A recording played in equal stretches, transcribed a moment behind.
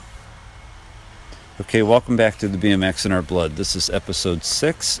Okay, welcome back to the BMX in Our Blood. This is episode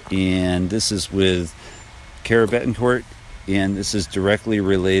 6, and this is with Kara Betancourt, and this is directly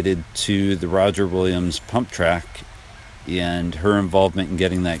related to the Roger Williams pump track and her involvement in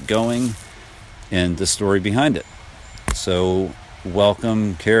getting that going and the story behind it. So,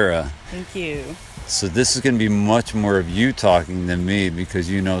 welcome, Kara. Thank you. So this is going to be much more of you talking than me because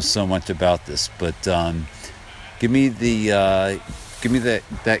you know so much about this, but give me that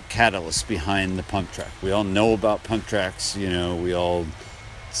catalyst behind the pump track. We all know about pump tracks, we all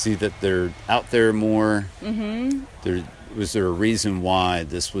see that they're out there more. Mm-hmm. Was there a reason why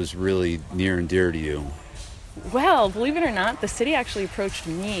this was really near and dear to you? Well, believe it or not, the city actually approached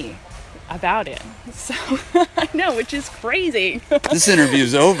me about it. So I know, which is crazy. This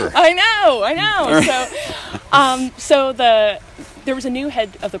interview's over. I know. So there was a new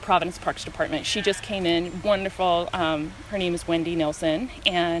head of the Providence Parks Department. She just came in, wonderful. Her name is Wendy Nilsson,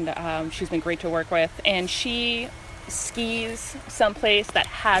 and she's been great to work with. And she skis someplace that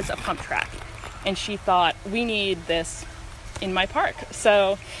has a pump track. And she thought, we need this in my park.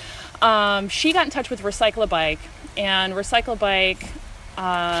 So she got in touch with Recycle a Bike, and Recycle a Bike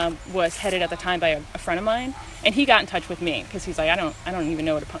was headed at the time by a friend of mine, and he got in touch with me because he's like, I don't even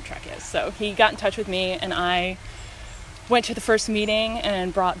know what a pump track is. So he got in touch with me, and I went to the first meeting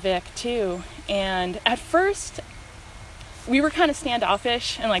and brought Vic too. And at first we were kind of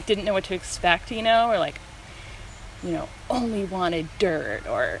standoffish and didn't know what to expect, or only wanted dirt,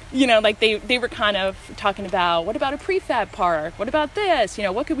 or they were kind of talking about, what about a prefab park, what about this,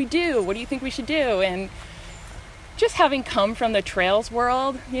 what could we do, what do you think we should do? And just having come from the trails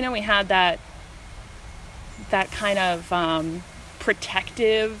world, we had that kind of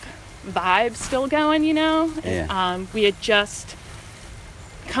protective vibe still going, Yeah. We had just,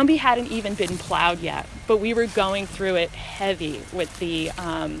 Cumbie hadn't even been plowed yet, but we were going through it heavy with the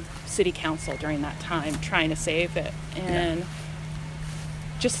city council during that time, trying to save it. And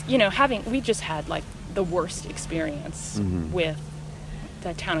just, we just had the worst experience with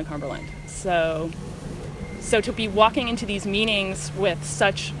the town of Cumberland. So to be walking into these meetings with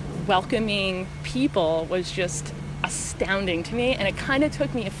such welcoming people was just astounding to me, and it kind of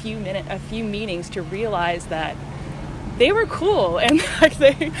took me a few meetings to realize that they were cool, and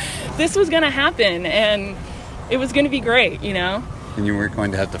this was going to happen, and it was going to be great, And you weren't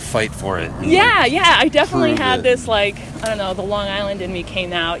going to have to fight for it. Yeah, I definitely had this, I don't know, the Long Island in me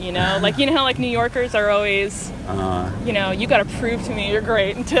came out, you know how New Yorkers are always, you got to prove to me you're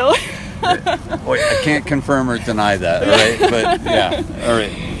great until... Well, I can't confirm or deny that, all right? But, yeah, all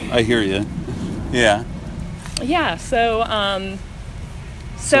right, I hear you. Yeah. Yeah, so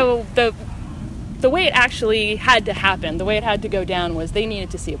the way it actually had to happen, the way it had to go down was they needed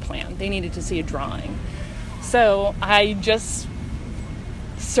to see a plan. They needed to see a drawing. So I just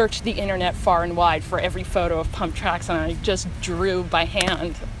searched the internet far and wide for every photo of pump tracks, and I just drew by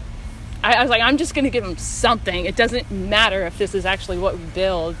hand. I was like, I'm just going to give them something. It doesn't matter if this is actually what we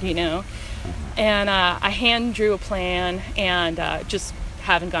build, And I hand drew a plan, and just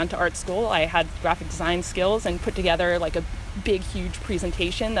having gone to art school, I had graphic design skills and put together a big, huge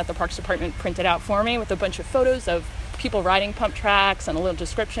presentation that the Parks Department printed out for me with a bunch of photos of people riding pump tracks and a little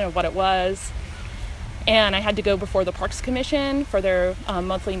description of what it was. And I had to go before the Parks Commission for their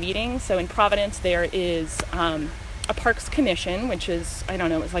monthly meeting. So in Providence, there is a Parks Commission, which is, I don't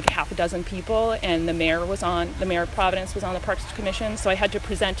know, it was half a dozen people, and the mayor of Providence was on the Parks Commission. So I had to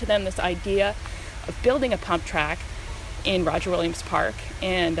present to them this idea of building a pump track in Roger Williams Park,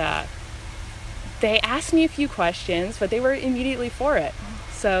 and they asked me a few questions, but they were immediately for it.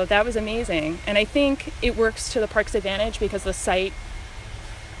 So that was amazing, and I think it works to the park's advantage because the site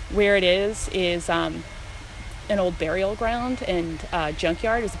where it is an old burial ground and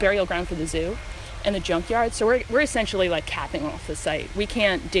junkyard. It's a burial ground for the zoo and the junkyard. So we're essentially capping off the site. We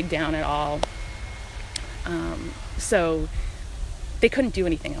can't dig down at all. So they couldn't do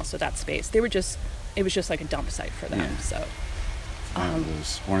anything else with that space. It was just a dump site for them. Yeah. So It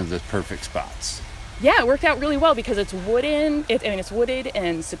was one of the perfect spots. Yeah, it worked out really well because it's wooden. It's wooded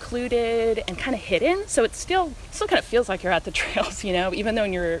and secluded and kind of hidden. So it still kind of feels like you're at the trails, even though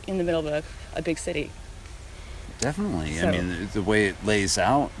you're in the middle of a big city. Definitely. So, the way it lays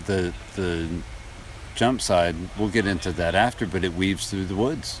out, the jump side, we'll get into that after, but it weaves through the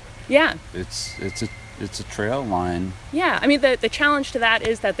woods. Yeah. It's a trail line. Yeah, the challenge to that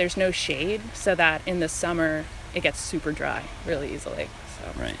is that there's no shade, so that in the summer it gets super dry really easily.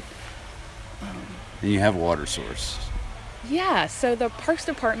 So. Right. And you have a water source. Yeah, so the Parks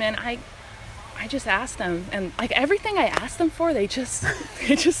Department, I I just asked them, and like everything I asked them for, they just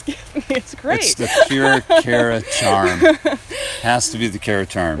give me. It's great. It's the pure Kara charm. Has to be the Kara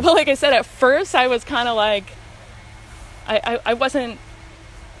charm. Well, like I said, at first I was kind of like, I wasn't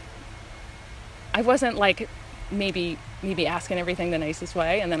like maybe asking everything the nicest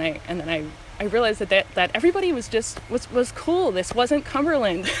way, and then I realized that everybody was cool. This wasn't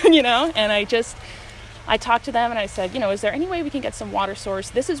Cumberland, you know, and I talked to them and I said, you know, is there any way we can get some water source?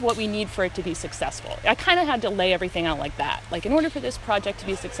 This is what we need for it to be successful. I kind of had to lay everything out like that. Like, in order for this project to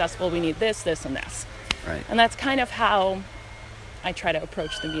be successful, we need this, this, and this. Right. And that's kind of how I try to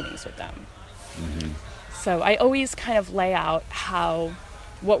approach the meetings with them. Mm-hmm. So I always kind of lay out how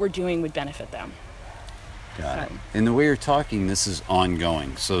what we're doing would benefit them. Got it. And the way you're talking, this is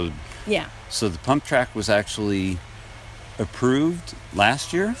ongoing. So yeah. So the pump track was actually approved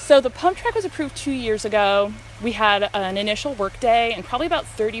last year? So the pump track was approved 2 years ago. We had an initial work day, and probably about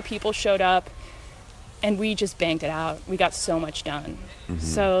 30 people showed up, and we just banged it out. We got so much done. Mm-hmm.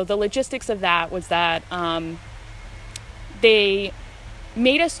 So the logistics of that was that they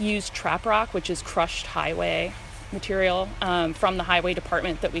made us use trap rock, which is crushed highway material from the highway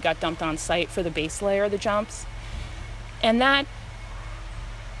department that we got dumped on site for the base layer of the jumps. And that,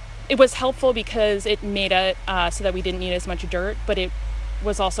 it was helpful because it made it so that we didn't need as much dirt, but it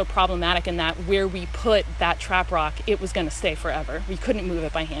was also problematic in that where we put that trap rock, it was going to stay forever. We couldn't move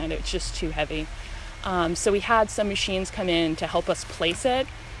it by hand. It was just too heavy. So we had some machines come in to help us place it.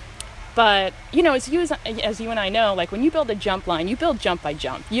 But, you know, as you and I know, like, when you build a jump line, you build jump by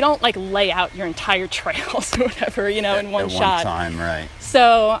jump. You don't, like, lay out your entire trails or whatever, you know, in one shot. At one time, right.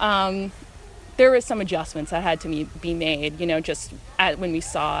 So there was some adjustments that had to be made, you know, just when we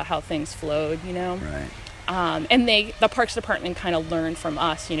saw how things flowed, you know. Right. And the Parks Department kind of learned from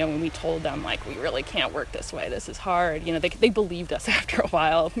us, you know, when we told them, like, we really can't work this way. This is hard. You know, they believed us after a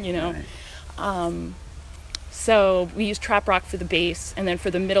while, you know. Right. So we used trap rock for the base, and then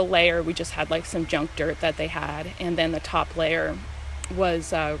for the middle layer, we just had like some junk dirt that they had, and then the top layer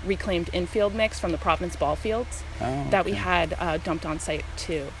was reclaimed infield mix from the Providence ball fields that we had dumped on site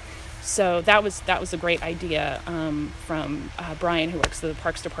too. So that was a great idea from Brian, who works at the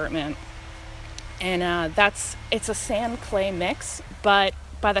Parks Department, and it's a sand clay mix, but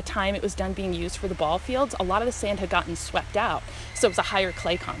by the time it was done being used for the ball fields, a lot of the sand had gotten swept out, so it was a higher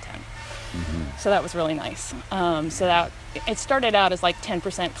clay content. Mm-hmm. So that was really nice. So that it started out as like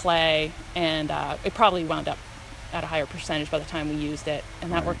 10% clay, and it probably wound up at a higher percentage by the time we used it,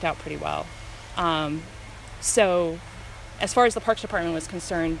 and that worked out pretty well. So as far as the Parks Department was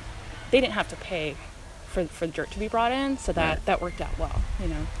concerned, they didn't have to pay for the dirt to be brought in, so that worked out well, you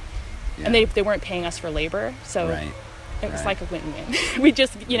know. Yeah. And they weren't paying us for labor, so it was like a win-win. We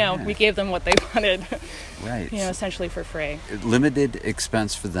just, you know, we gave them what they wanted, you know, essentially for free. Limited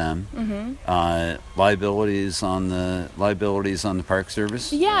expense for them. Mm-hmm. Liabilities on the Park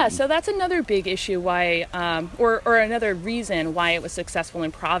Service. Yeah, so that's another big issue why, or another reason why it was successful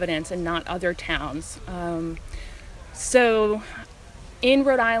in Providence and not other towns. So in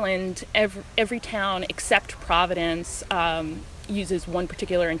Rhode Island, every town except Providence uses one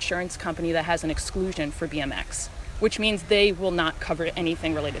particular insurance company that has an exclusion for BMX, which means they will not cover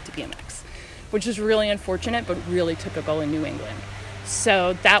anything related to BMX, which is really unfortunate, but really typical in New England.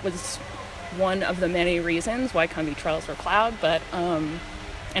 So that was one of the many reasons why Cumbie Trails were plowed, but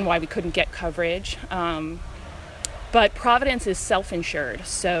and why we couldn't get coverage. But Providence is self-insured,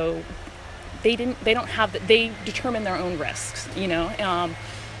 so they determine their own risks, you know.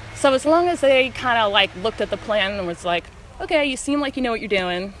 So as long as they kind of like looked at the plan and was like, okay, you seem like you know what you're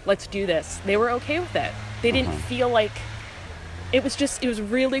doing, let's do this, they were okay with it. They didn't feel like, it was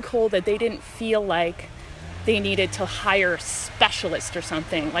really cool that they didn't feel like they needed to hire specialists or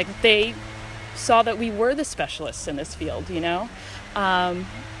something. Like, they saw that we were the specialists in this field, you know? And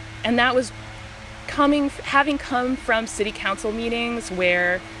that was having come from city council meetings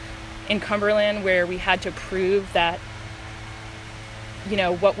in Cumberland, where we had to prove that, you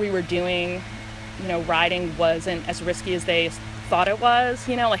know, what we were doing, you know, riding wasn't as risky as they thought it was,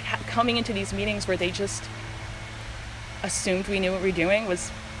 you know, like coming into these meetings where they just assumed we knew what we were doing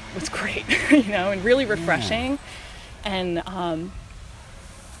was great, you know, and really refreshing. And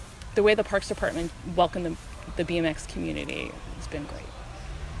the way the Parks Department welcomed the BMX community has been great.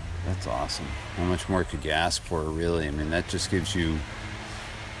 That's awesome. How much more could you ask for, really? I mean, that just gives you,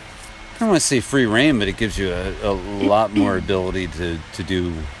 I don't want to say free reign, but it gives you a lot more ability to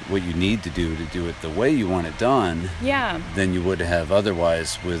do what you need to do it the way you want it done. Yeah. Than you would have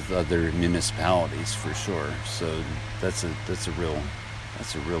otherwise with other municipalities, for sure. So that's a real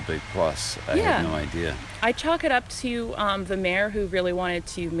That's a real big plus. I Yeah. had no idea. I chalk it up to the mayor, who really wanted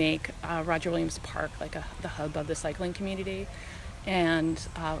to make Roger Williams Park like the hub of the cycling community, and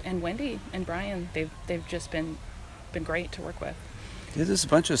Wendy and Brian. They've just been great to work with. Yeah, there's a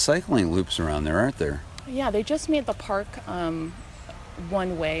bunch of cycling loops around there, aren't there? Yeah, they just made the park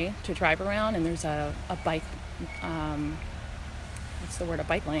one way to drive around, and there's a bike. What's the word? A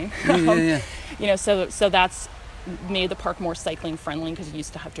bike lane. Yeah. You know, so that's made the park more cycling friendly, because you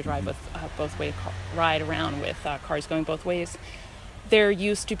used to have to drive with both way ride around with cars going both ways. There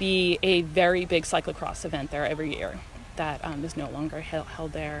used to be a very big cyclocross event there every year that is no longer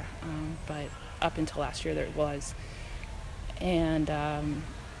held there, but up until last year there was. And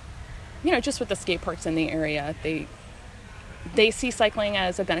you know, just with the skate parks in the area, they see cycling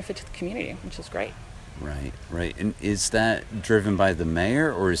as a benefit to the community, which is great. Right. And is that driven by the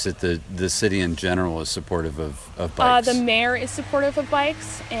mayor, or is it the city in general is supportive of bikes? The mayor is supportive of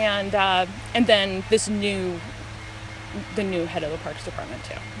bikes, and then the new head of the Parks Department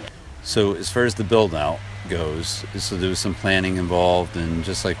too. So as far as the build out goes, so there was some planning involved, and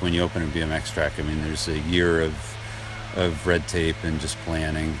just like when you open a BMX track, I mean, there's a year of red tape and just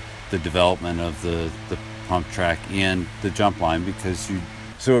planning the development of the pump track and the jump line, because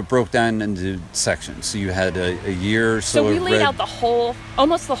so it broke down into sections. So you had a year or so we of laid out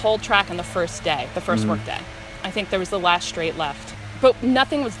almost the whole track on the first day, the first work day. I think there was the last straight left, but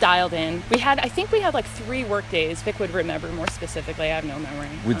nothing was dialed in. I think we had like 3 work days. Vic would remember more specifically. I have no memory.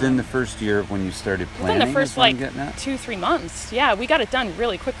 Within the first year of when you started planning? Within the first is what I'm getting at? 2-3 months. Yeah, we got it done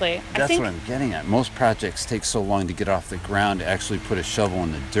really quickly. That's what I'm getting at. Most projects take so long to get off the ground to actually put a shovel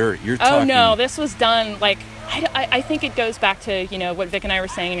in the dirt. You're talking... Oh no, this was done like... I think it goes back to, you know, what Vic and I were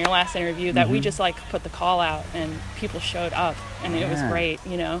saying in your last interview, that we just like put the call out and people showed up, and it was great,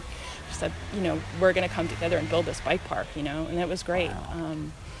 you know. Just said, you know, we're going to come together and build this bike park, you know, and it was great. Wow.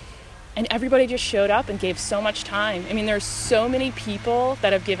 And everybody just showed up and gave so much time. I mean, there's so many people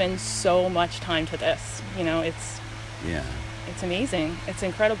that have given so much time to this, you know. It's amazing. It's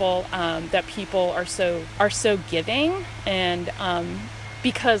incredible that people are so giving, and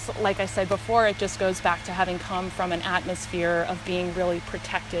because, like I said before, it just goes back to having come from an atmosphere of being really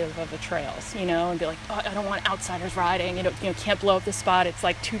protective of the trails, you know, and be like, oh, I don't want outsiders riding, you know, can't blow up the spot. It's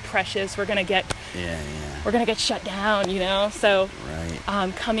like too precious. We're gonna get shut down, you know. So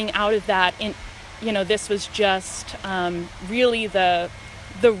coming out of that, you know, this was just really the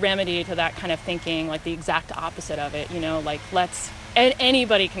remedy to that kind of thinking, like the exact opposite of it, you know, like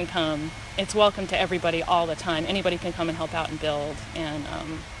anybody can come. It's welcome to everybody all the time. Anybody can come and help out and build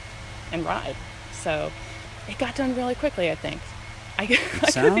and ride. So it got done really quickly, I think. I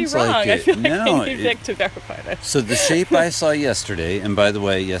could be wrong. Like I feel like no, I need Vic to verify this. So the shape I saw yesterday, and by the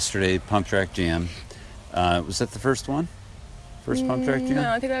way, yesterday Pump Track Jam, was that the first one? First Pump Track Jam?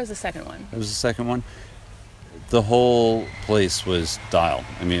 No, I think that was the second one. That was the second one? The whole place was dialed.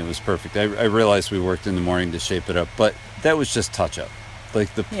 I mean, it was perfect. I realized we worked in the morning to shape it up, but that was just touch-up.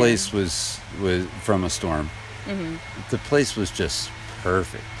 Like, the place was from a storm. Mm-hmm. The place was just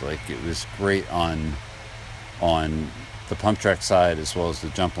perfect. Like, it was great on the pump track side as well as the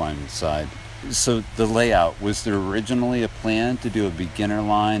jump line side. So the layout, was there originally a plan to do a beginner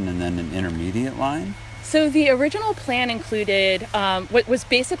line and then an intermediate line? So the original plan included what was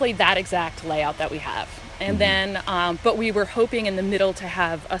basically that exact layout that we have. And then, but we were hoping in the middle to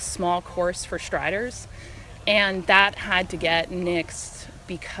have a small course for striders. And that had to get nixed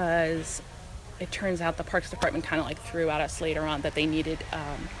because it turns out the Parks Department kind of like threw at us later on that they needed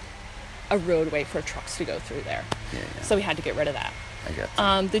a roadway for trucks to go through there. Yeah. So we had to get rid of that. I got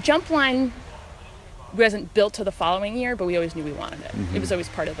that. The jump line wasn't built to the following year, but we always knew we wanted it. It was always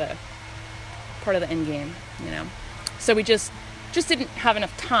part of the end game, you know. So we just didn't have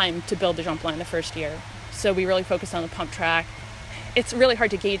enough time to build the jump line the first year. So we really focused on the pump track. It's really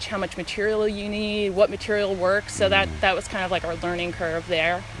hard to gauge how much material you need, what material works. So that was kind of like our learning curve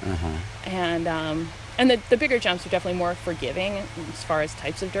there. And the bigger jumps are definitely more forgiving as far as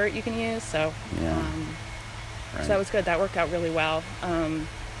types of dirt you can use. So, so that was good. That worked out really well.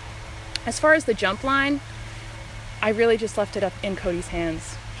 As far as the jump line, I really just left it up in Cody's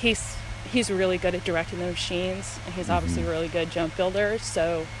hands. He's really good at directing the machines, and he's obviously a really good jump builder.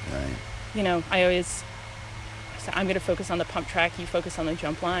 So, you know, I always say, I'm going to focus on the pump track, you focus on the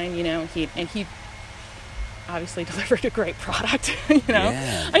jump line, you know. He obviously delivered a great product, you know.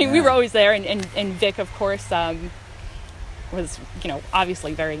 I mean, we were always there, and Vic, of course, was, you know,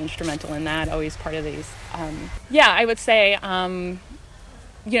 obviously very instrumental in that, always part of these. I would say,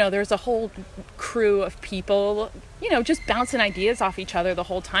 you know, there's a whole crew of people, you know, just bouncing ideas off each other the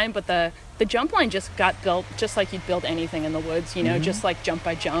whole time, but the the jump line just got built just like you'd build anything in the woods, you know, just like jump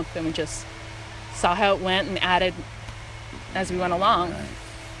by jump, and we just saw how it went and added as we went along.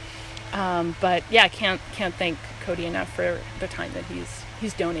 Right. But yeah, I can't thank Cody enough for the time that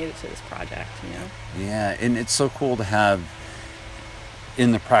he's donated to this project, you know. Yeah, and it's so cool to have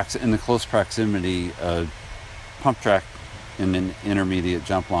in the close proximity a pump track and an intermediate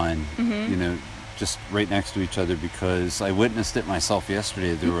jump line, you know, just right next to each other, because I witnessed it myself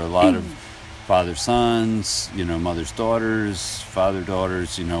yesterday. There were a lot of father-sons, you know, mothers-daughters,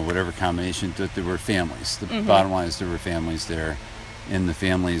 father-daughters, you know, whatever combination, that there were families. The bottom line is there were families there, and the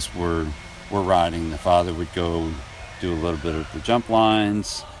families were riding. The father would go do a little bit of the jump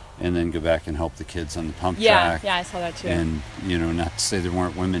lines and then go back and help the kids on the pump track. Yeah, I saw that too. And, you know, not to say there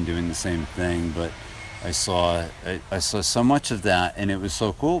weren't women doing the same thing, but I saw so much of that, and it was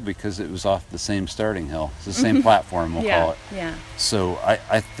so cool because it was off the same starting hill. It's the same platform, we'll call it. Yeah. So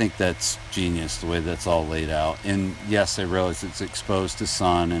I think that's genius, the way that's all laid out. And yes, I realize it's exposed to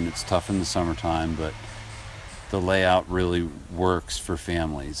sun and it's tough in the summertime, but the layout really works for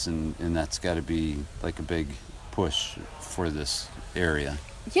families, and that's got to be like a big push for this area.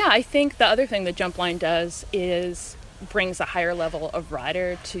 Yeah, I think the other thing the jump line does is brings a higher level of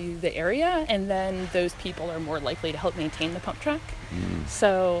rider to the area, and then those people are more likely to help maintain the pump track.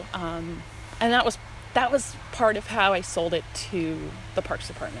 So, and that was part of how I sold it to the Parks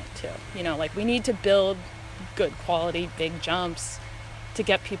Department too. You know, like, we need to build good quality big jumps to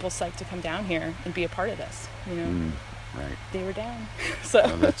get people psyched to come down here and be a part of this. You know, Right. They were down. So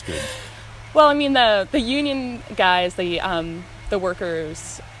that's good. Well, I mean, the union guys, the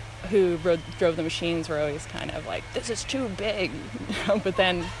workers who drove the machines were always kind of like, this is too big, you know? But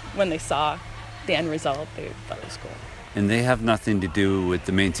then when they saw the end result, they thought it was cool. And they have nothing to do with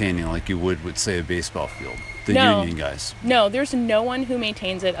the maintaining like you would with, say, a baseball field, the union guys. No, there's no one who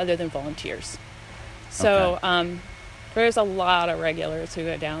maintains it other than volunteers. So there's a lot of regulars who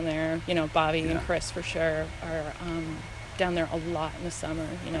go down there. You know, Bobby and Chris for sure are down there a lot in the summer,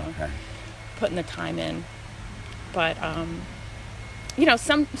 you know, putting the time in. But you know,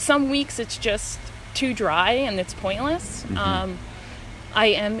 some weeks it's just too dry and it's pointless. I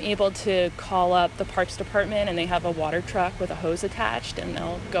am able to call up the Parks Department, and they have a water truck with a hose attached, and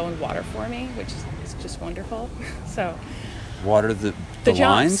they'll go and water for me, which is just wonderful. So water the jumps.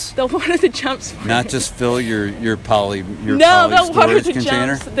 lines? They'll water the jumps for Not me. just fill your poly No, they'll water storage the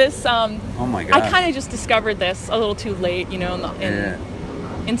container? jumps. This oh my God. I kind of just discovered this a little too late, you know,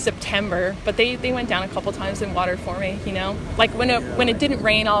 in September, but they went down a couple times and watered for me, you know, like when it didn't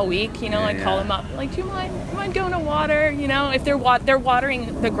rain all week, you know, I call them up like, do you mind going to water, you know, if they're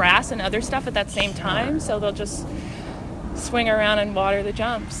watering the grass and other stuff at that same time, so they'll just swing around and water the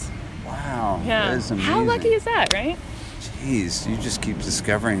jumps. Wow. Yeah. That is amazing. How lucky is that, right? Jeez, you just keep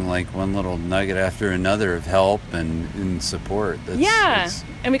discovering like one little nugget after another of help and support. That's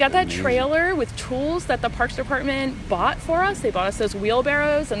And we got that amazing. trailer with tools that the Parks Department bought for us. They bought us those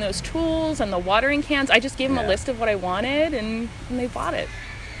wheelbarrows and those tools and the watering cans. I just gave them a list of what I wanted, and they bought it.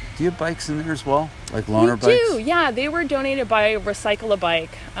 Do you have bikes in there as well? Like loaner bikes? We do, yeah. They were donated by Recycle a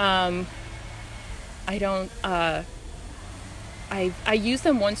Bike. I don't... I used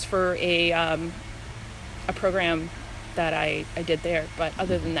them once for a program that I did there, but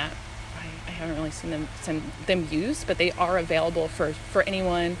other than that, I haven't really seen them used, but they are available for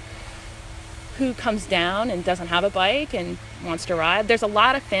anyone who comes down and doesn't have a bike and wants to ride. There's a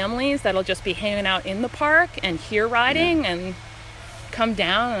lot of families that'll just be hanging out in the park and hear riding and come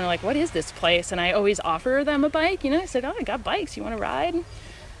down and they're like, what is this place? And I always offer them a bike, you know. I said, oh, I got bikes, you want to ride?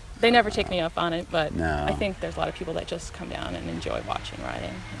 They never take me up on it, but I think there's a lot of people that just come down and enjoy watching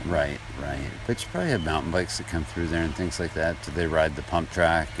riding. Right. But you probably have mountain bikes that come through there and things like that. Do they ride the pump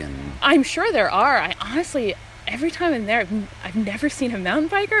track? And I'm sure there are. I honestly, every time I'm there, I've never seen a mountain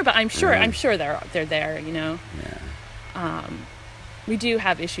biker, but I'm sure they're there, you know. Yeah. We do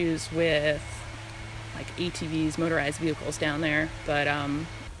have issues with like ATVs, motorized vehicles down there, but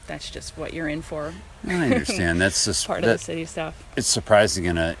that's just what you're in for. I understand. That's just part of the city stuff. It's surprising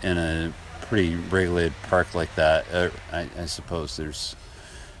in a pretty regulated park like that. I suppose there's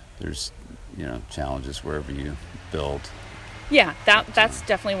you know, challenges wherever you build. Yeah, that's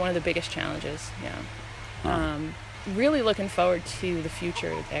definitely one of the biggest challenges. Yeah. Really looking forward to the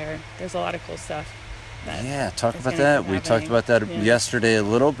future there. There's a lot of cool stuff. Talk about that. We talked about that yesterday a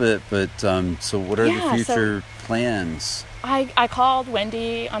little bit, but so what are the future plans? I called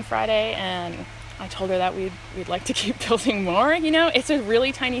Wendy on Friday and I told her that we'd like to keep building more. You know, it's a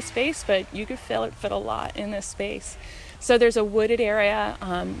really tiny space, but you could fit a lot in this space. So there's a wooded area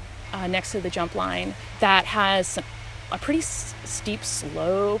next to the jump line that has a pretty steep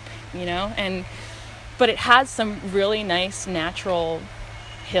slope, but it has some really nice natural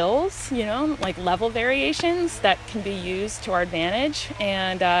hills, like level variations that can be used to our advantage.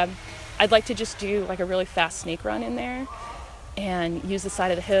 And I'd like to just do like a really fast snake run in there and use the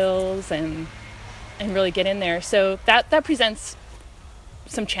side of the hills and really get in there. So that presents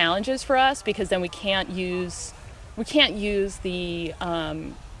some challenges for us, because then we can't use the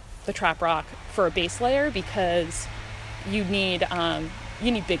trap rock for a base layer, because you need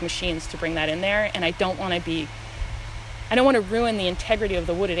big machines to bring that in there, and I don't want to ruin the integrity of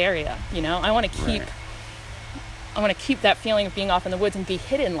the wooded area. I want to keep that feeling of being off in the woods and be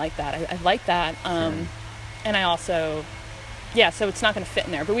hidden like that. I like that. And I also, so it's not going to fit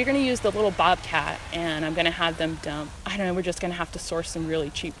in there, but we're going to use the little Bobcat, and I'm going to have them dump. I don't know, we're just going to have to source some really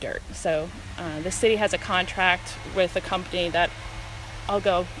cheap dirt. So the city has a contract with a company that I'll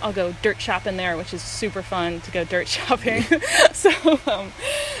go dirt shopping there, which is super fun to go dirt shopping. So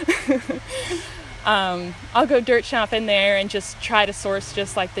I'll go dirt shopping there and just try to source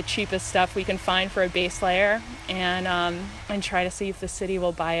just like the cheapest stuff we can find for a base layer, and try to see if the city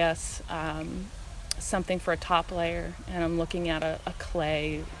will buy us something for a top layer. And I'm looking at a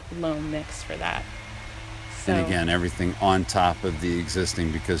clay loam mix for that. So, and again, everything on top of the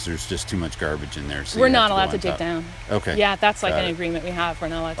existing, because there's just too much garbage in there. So we're not allowed to dig down. Okay. Yeah, that's like an agreement we have. We're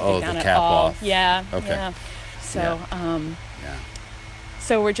not allowed to dig down the at cap all. Off. Yeah. Okay. Yeah. So, yeah.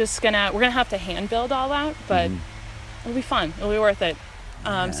 So we're gonna have to hand build all that, but it'll be fun. It'll be worth it.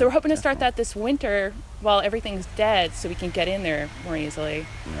 So we're hoping to start that this winter while everything's dead, so we can get in there more easily.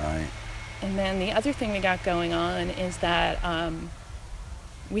 Right. And then the other thing we got going on is that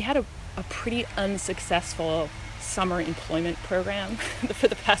we had a pretty unsuccessful summer employment program for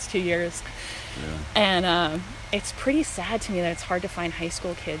the past 2 years. Yeah. And it's pretty sad to me that it's hard to find high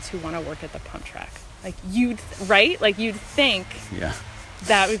school kids who want to work at the pump track. Like you'd think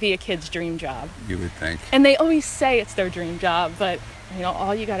that would be a kid's dream job. You would think. And they always say it's their dream job, but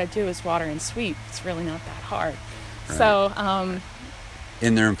all you got to do is water and sweep. It's really not that hard. Right. So,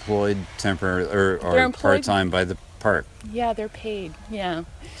 and they're employed temporarily or part-time by the park. Yeah, they're paid. Yeah.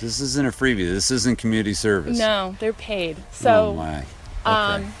 This isn't a freebie. This isn't community service. No, they're paid. So, oh my.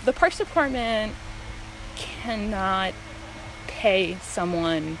 Okay. The Parks Department cannot pay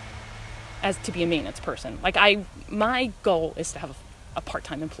someone as to be a maintenance person. Like my goal is to have a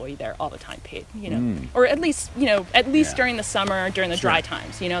part-time employee there all the time, paid. Or at least during the summer, during the dry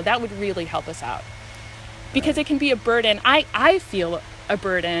times. That would really help us out, because it can be a burden. I feel a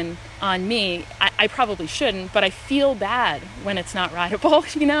burden on me. I probably shouldn't, but I feel bad when it's not rideable.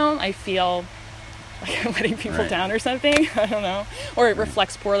 I feel like I'm letting people down or something. I don't know, or it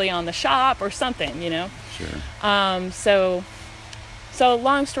reflects poorly on the shop or something. Sure. So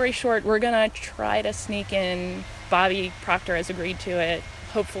long story short, we're gonna try to sneak in. Bobby Proctor has agreed to it.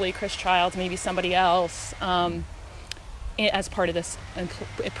 Hopefully Chris Childs, maybe somebody else, as part of this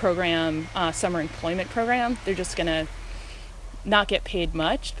program, summer employment program. They're just gonna not get paid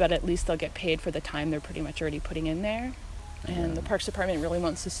much, but at least they'll get paid for the time they're pretty much already putting in there. And the Parks Department really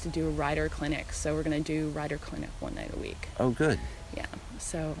wants us to do a rider clinic, so we're going to do rider clinic one night a week. Oh, good. Yeah.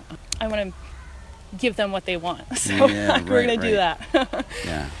 So I want to give them what they want, so we're going to do that.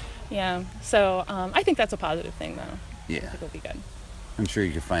 Yeah. Yeah. So I think that's a positive thing, though. Yeah. I think it'll be good. I'm sure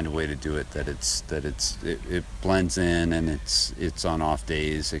you can find a way to do it that it blends in, and it's on off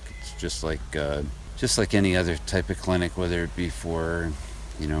days. It's just like any other type of clinic, whether it be for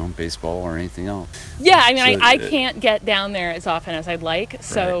baseball or anything else. Yeah, I mean, I can't get down there as often as I'd like,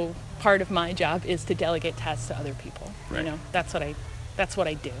 so part of my job is to delegate tasks to other people. Right. That's what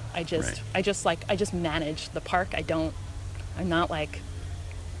I do. I just manage the park. I'm not like,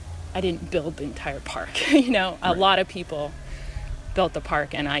 I didn't build the entire park. A lot of people built the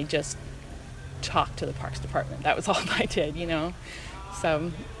park, and I just talked to the Parks Department. That was all I did,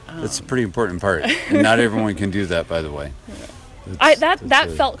 So that's a pretty important part, and not everyone can do that, by the way.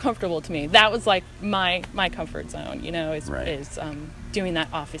 That felt comfortable to me. That was like my comfort zone, is doing that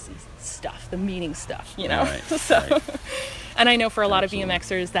office stuff, the meeting stuff, And I know for a lot of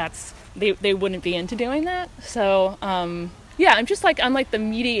BMXers, they wouldn't be into doing that. So I'm like the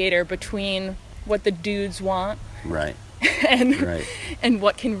mediator between what the dudes want, right, and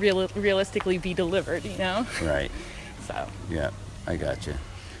what can realistically be delivered, Right. So. Yeah, I got you.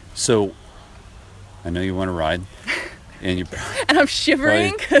 So I know you want to ride. And I'm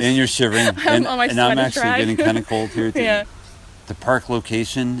shivering. And you're shivering. I'm on my and I'm actually track. getting kind of cold here too. Yeah. The park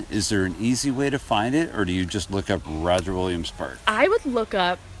location, is there an easy way to find it, or do you just look up Roger Williams Park? I would look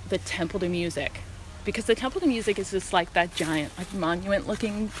up the Temple to Music because the Temple of Music is just like that giant, like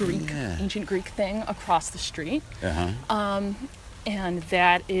monument-looking Greek, ancient Greek thing across the street. And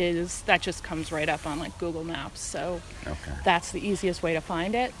that just comes right up on like Google Maps. So that's the easiest way to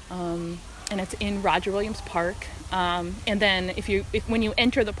find it. And it's in Roger Williams Park. And then when you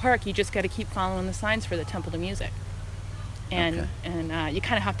enter the park, you just got to keep following the signs for the Temple of Music. And you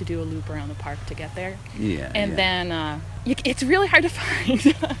kind of have to do a loop around the park to get there. Then it's really hard to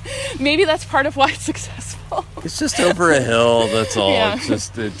find. Maybe that's part of why it's successful. It's just over a hill. That's all. It's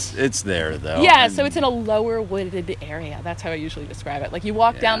just it's there though. Yeah. So it's in a lower wooded area. That's how I usually describe it. Like you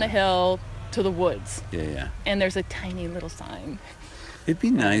walk down the hill to the woods. And there's a tiny little sign. It'd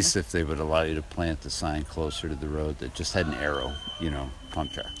be nice if they would allow you to plant the sign closer to the road that just had an arrow,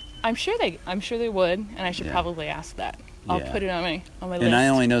 pump track. I'm sure they would, and I should probably ask that. I'll put it on my list. And I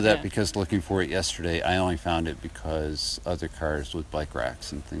only know that because looking for it yesterday, I only found it because other cars with bike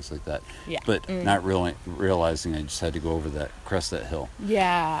racks and things like that. But not really realizing I just had to go over that, crest that hill.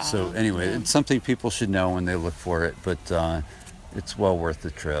 So anyway, it's something people should know when they look for it, but it's well worth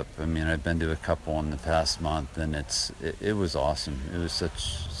the trip. I mean, I've been to a couple in the past month, and it was awesome. It was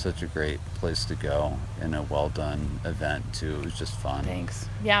such a great place to go, and a well done event too. It was just fun. Thanks.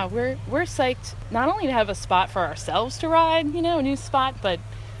 Yeah, we're psyched not only to have a spot for ourselves to ride, a new spot, but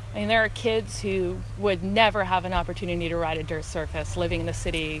I mean there are kids who would never have an opportunity to ride a dirt surface living in the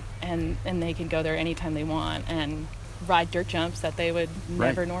city, and they can go there anytime they want and ride dirt jumps that they would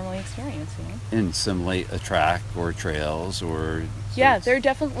never normally experience. And simulate a track or trails or there are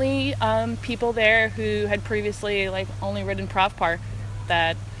definitely people there who had previously like only ridden Prov Park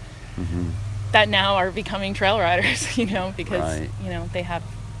that now are becoming trail riders, because they have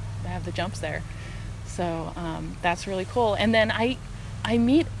the jumps there. So that's really cool. And then I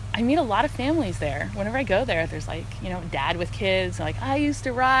meet a lot of families there. Whenever I go there, there's like, dad with kids, like, I used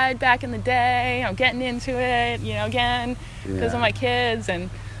to ride back in the day, I'm getting into it, again, because of my kids. And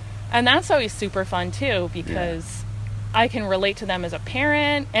that's always super fun too, because I can relate to them as a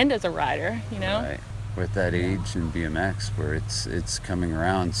parent and as a rider, Right. We're at that age in BMX where it's coming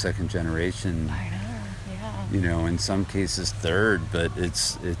around, second generation. I know, in some cases third, but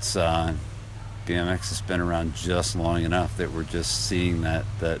it's BMX has been around just long enough that we're just seeing that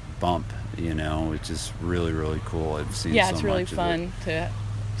bump, which is really, really cool. I've seen it's really fun to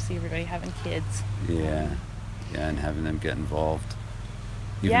see everybody having kids. And having them get involved.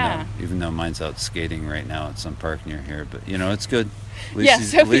 Even though mine's out skating right now at some park near here, but it's good.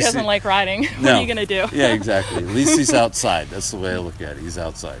 Sophie doesn't like riding. What are you gonna do? Yeah, exactly. At least he's outside. That's the way I look at it. He's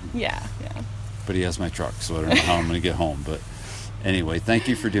outside. Yeah. But he has my truck, so I don't know how I'm gonna get home. But anyway, thank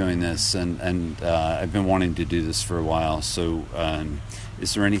you for doing this, and I've been wanting to do this for a while. So,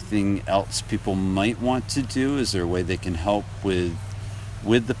 is there anything else people might want to do? Is there a way they can help with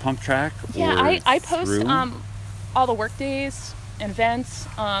the pump track? I post all the work days and events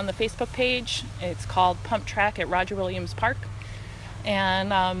on the Facebook page. It's called Pump Track at Roger Williams Park.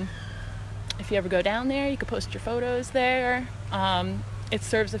 And if you ever go down there, you can post your photos there. It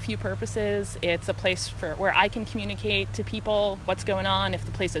serves a few purposes. It's a place where I can communicate to people what's going on, if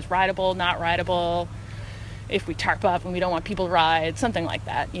the place is rideable, not rideable, if we tarp up and we don't want people to ride, something like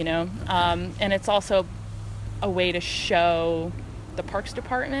that, And it's also a way to show the Parks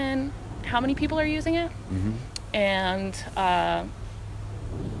Department how many people are using it. And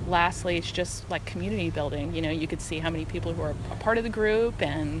lastly, it's just like community building. You could see how many people who are a part of the group,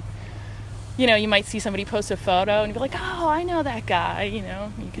 and you might see somebody post a photo and be like, oh, I know that guy. You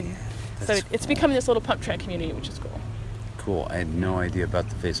can. So it's becoming this little pump track community, which is cool. Cool. I had no idea about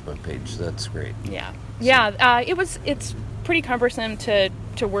the Facebook page. That's great. It's pretty cumbersome to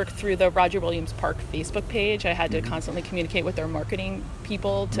work through the Roger Williams Park Facebook page. I had to constantly communicate with their marketing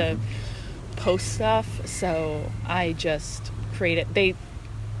people to post stuff. So I just created. They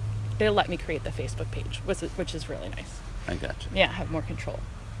let me create the Facebook page, which is really nice. I gotcha. Yeah, have more control.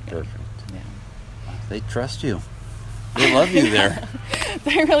 Perfect. Yeah. They trust you. They love you there.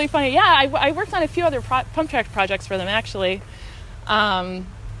 They're really funny. Yeah, I worked on a few other pump track projects for them, actually.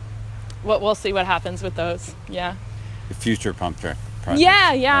 We'll see what happens with those. Yeah. The future pump track projects. Yeah.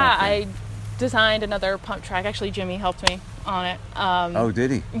 Okay. I designed another pump track. Actually, Jimmy helped me on it.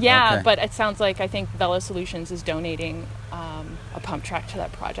 Did he? Yeah, okay. But it sounds like I think Velo Solutions is donating a pump track to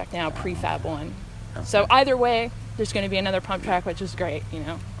that project now, a prefab one. Okay. So either way, there's going to be another pump track, which is great,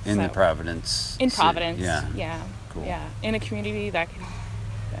 In the Providence. In Providence. Yeah. Cool. Yeah. In a community that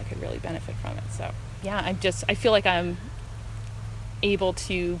could really benefit from it. So yeah, I feel like I'm able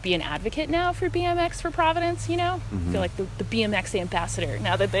to be an advocate now for BMX for Providence, I feel like the BMX ambassador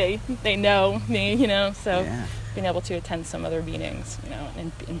now that they know me, so being able to attend some other meetings, you know,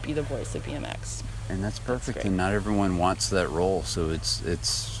 and be the voice of BMX. And that's perfect. That's and not everyone wants that role, so it's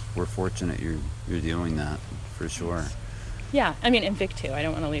we're fortunate you're doing that for sure. Yeah, I mean, and Vic too. I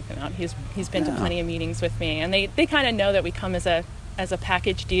don't want to leave him out. He's been to plenty of meetings with me, and they kind of know that we come as a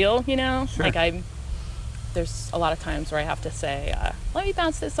package deal, you know. Sure. Like there's a lot of times where I have to say, let me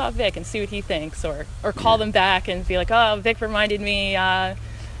bounce this off Vic and see what he thinks, or call them back and be like, oh, Vic reminded me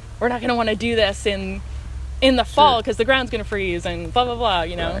we're not going to want to do this in the fall because the ground's going to freeze and blah blah blah,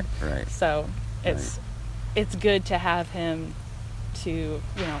 you know. Right. So it's good to have him to, you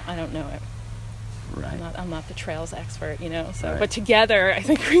know, I don't know it. Right. I'm not the trails expert, you know. So, Right. but together, I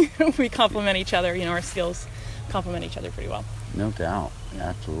think we complement each other. You know, our skills complement each other pretty well. No doubt.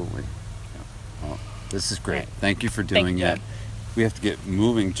 Absolutely. Well, this is great. Right. Thank you for doing you. it. We have to get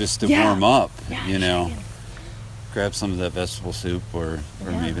moving just to Yeah. warm up. Yeah, you know, sure. grab some of that vegetable soup, or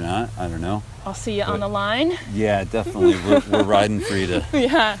maybe not. I don't know. I'll see you on the line. Yeah, definitely. We're riding for you to.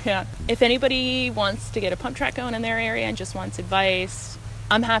 Yeah. If anybody wants to get a pump track going in their area and just wants advice,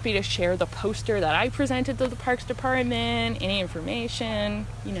 I'm happy to share the poster that I presented to the Parks Department, any information,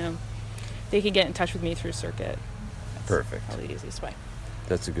 you know, they can get in touch with me through Circuit. That's Perfect. probably the easiest way.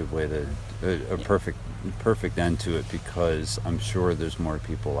 That's a good way to a perfect end to it, because I'm sure there's more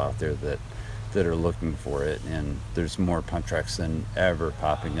people out there that are looking for it, and there's more pump tracks than ever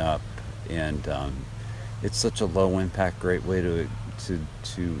popping up, and it's such a low impact, great way to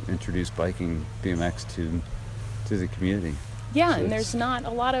introduce biking, BMX to the community. Yeah, So and there's not a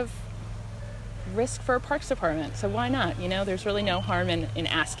lot of risk for a Parks Department, so why not? You know, there's really no harm in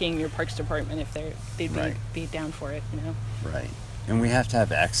asking your Parks Department if they'd Right. be down for it, you know. Right. And we have to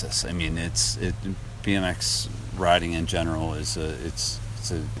have access. I mean, BMX riding in general is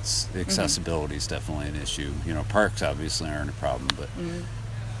accessibility is definitely an issue. You know, parks obviously aren't a problem, but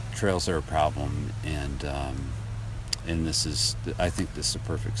trails are a problem, and this is, I think this is a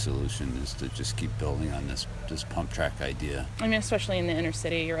perfect solution, is to just keep building on this pump track idea. I mean, especially in the inner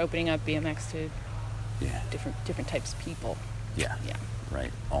city, you're opening up BMX to Yeah. different types of people. Yeah. Yeah.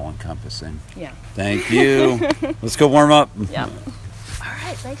 Right. All encompassing. Yeah. Thank you. Let's go warm up. Yeah. All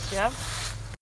right. Thanks, Jeff.